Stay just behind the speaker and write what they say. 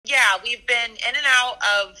Yeah, we've been in and out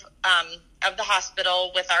of the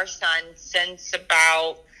hospital with our son since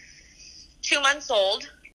about 2 months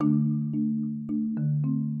old.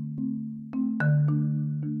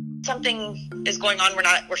 Something is going on.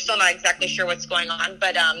 We're still not exactly sure what's going on,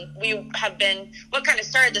 but what kind of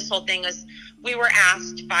started this whole thing is we were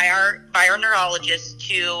asked by our neurologist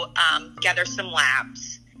to gather some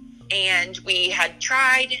labs. And we had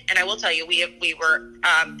tried, and I will tell you, we were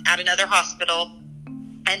at another hospital,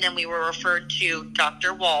 and then we were referred to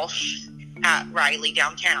Dr. Walsh at Riley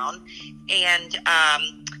downtown. And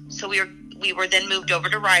so we were then moved over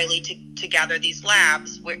to Riley to gather these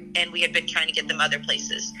labs, and we had been trying to get them other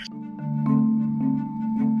places.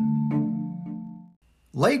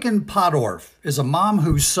 Lakin Podorf is a mom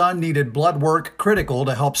whose son needed blood work critical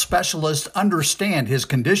to help specialists understand his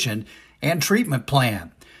condition and treatment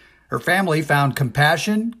plan. Her family found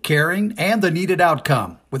compassion, caring, and the needed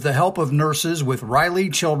outcome with the help of nurses with Riley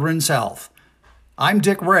Children's Health. I'm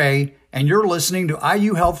Dick Ray, and you're listening to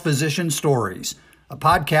IU Health Physician Stories, a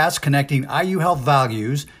podcast connecting IU Health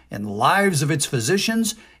values and the lives of its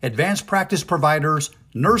physicians, advanced practice providers,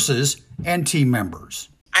 nurses, and team members.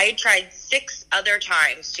 I had tried 6 other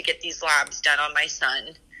times to get these labs done on my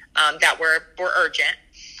son that were urgent,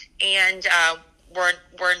 and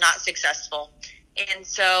were not successful. And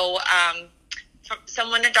so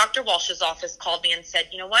someone at Dr. Walsh's office called me and said,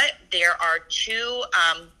 you know what, there are 2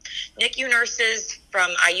 NICU nurses from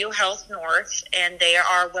IU Health North, and they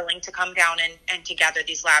are willing to come down and to gather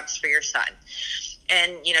these labs for your son.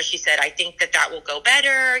 And, she said, I think that will go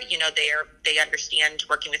better. They understand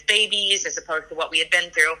working with babies as opposed to what we had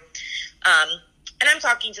been through. And I'm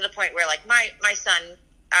talking to the point where, like, my son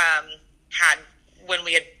had, when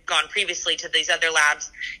we had gone previously to these other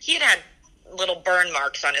labs, he had little burn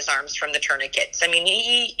marks on his arms from the tourniquets. I mean,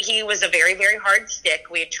 he was a very, very hard stick.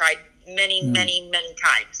 We had tried many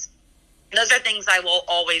times. Those are things I will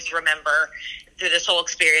always remember through this whole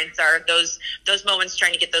experience, are those moments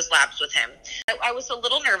trying to get those labs with him. I was a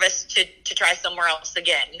little nervous to try somewhere else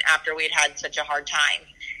again after we had such a hard time.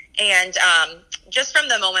 And just from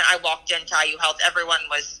the moment I walked into IU Health, everyone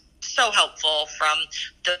was so helpful, from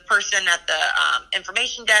the person at the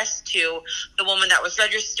information desk to the woman that was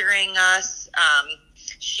registering us.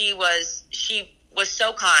 She was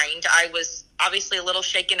so kind. I was obviously a little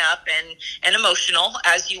shaken up and emotional,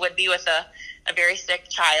 as you would be with a very sick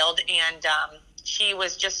child. And she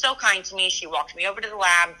was just so kind to me. She walked me over to the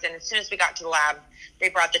labs, and as soon as we got to the lab, they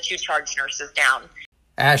brought the 2 charge nurses down.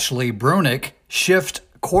 Ashley Brunick, shift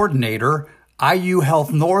coordinator, IU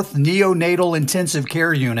Health North Neonatal Intensive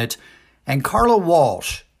Care Unit, and Carla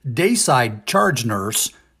Walsh, dayside charge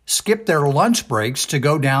nurse, skipped their lunch breaks to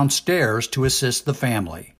go downstairs to assist the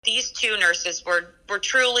family. These 2 nurses were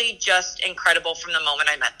truly just incredible from the moment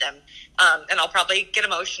I met them. And I'll probably get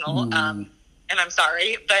emotional, and I'm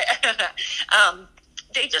sorry, but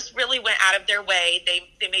they just really went out of their way.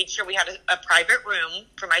 They made sure we had a private room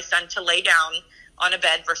for my son to lay down on a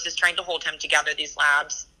bed versus trying to hold him to gather these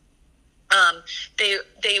labs.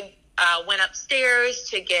 They went upstairs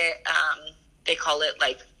to get, they call it,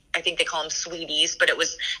 like, I think they call them sweeties, but it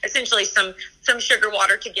was essentially some sugar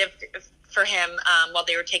water to give for him while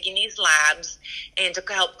they were taking these labs, and to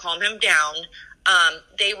help calm him down.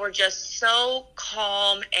 They were just so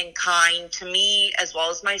calm and kind to me as well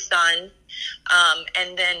as my son.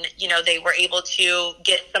 And then, they were able to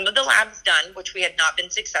get some of the labs done, which we had not been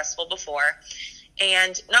successful before.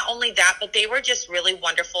 And not only that, but they were just really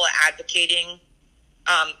wonderful at advocating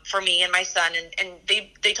for me and my son. And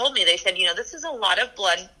they told me, they said, this is a lot of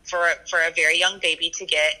blood for a very young baby to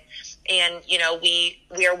get. And,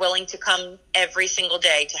 we are willing to come every single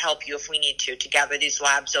day to help you if we need to gather these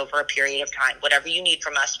labs over a period of time. Whatever you need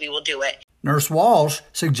from us, we will do it. Nurse Walsh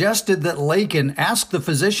suggested that Lakin ask the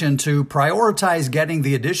physician to prioritize getting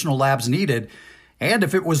the additional labs needed, and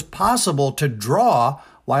if it was possible to draw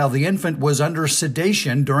while the infant was under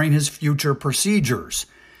sedation during his future procedures.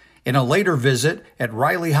 In a later visit at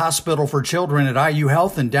Riley Hospital for Children at IU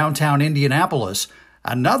Health in downtown Indianapolis,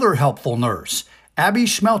 another helpful nurse, Abby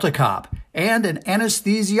Schmeltekop, and an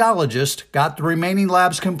anesthesiologist got the remaining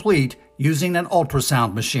labs complete using an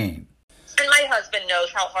ultrasound machine. And my husband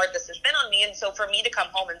knows how hard this has been on me, and so for me to come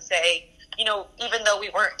home and say, even though we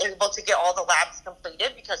weren't able to get all the labs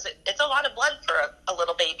completed, because it's a lot of blood for a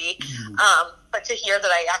little baby, but to hear that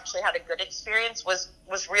I actually had a good experience was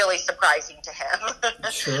really surprising to him.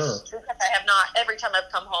 Sure. Because I have not, every time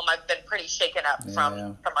I've come home, I've been pretty shaken up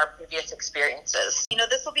from our previous experiences.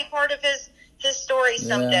 This will be part of his story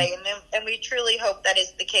someday, and we truly hope that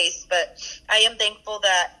is the case. But I am thankful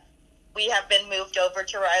that We have been moved over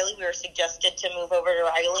to Riley. We were suggested to move over to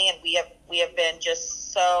Riley, and we have been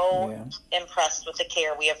just so impressed with the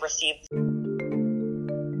care we have received.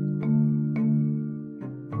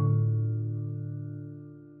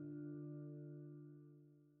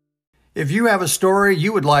 If you have a story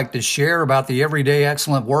you would like to share about the everyday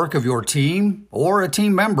excellent work of your team or a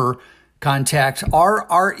team member, contact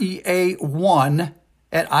RREA1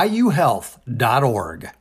 at iuhealth.org.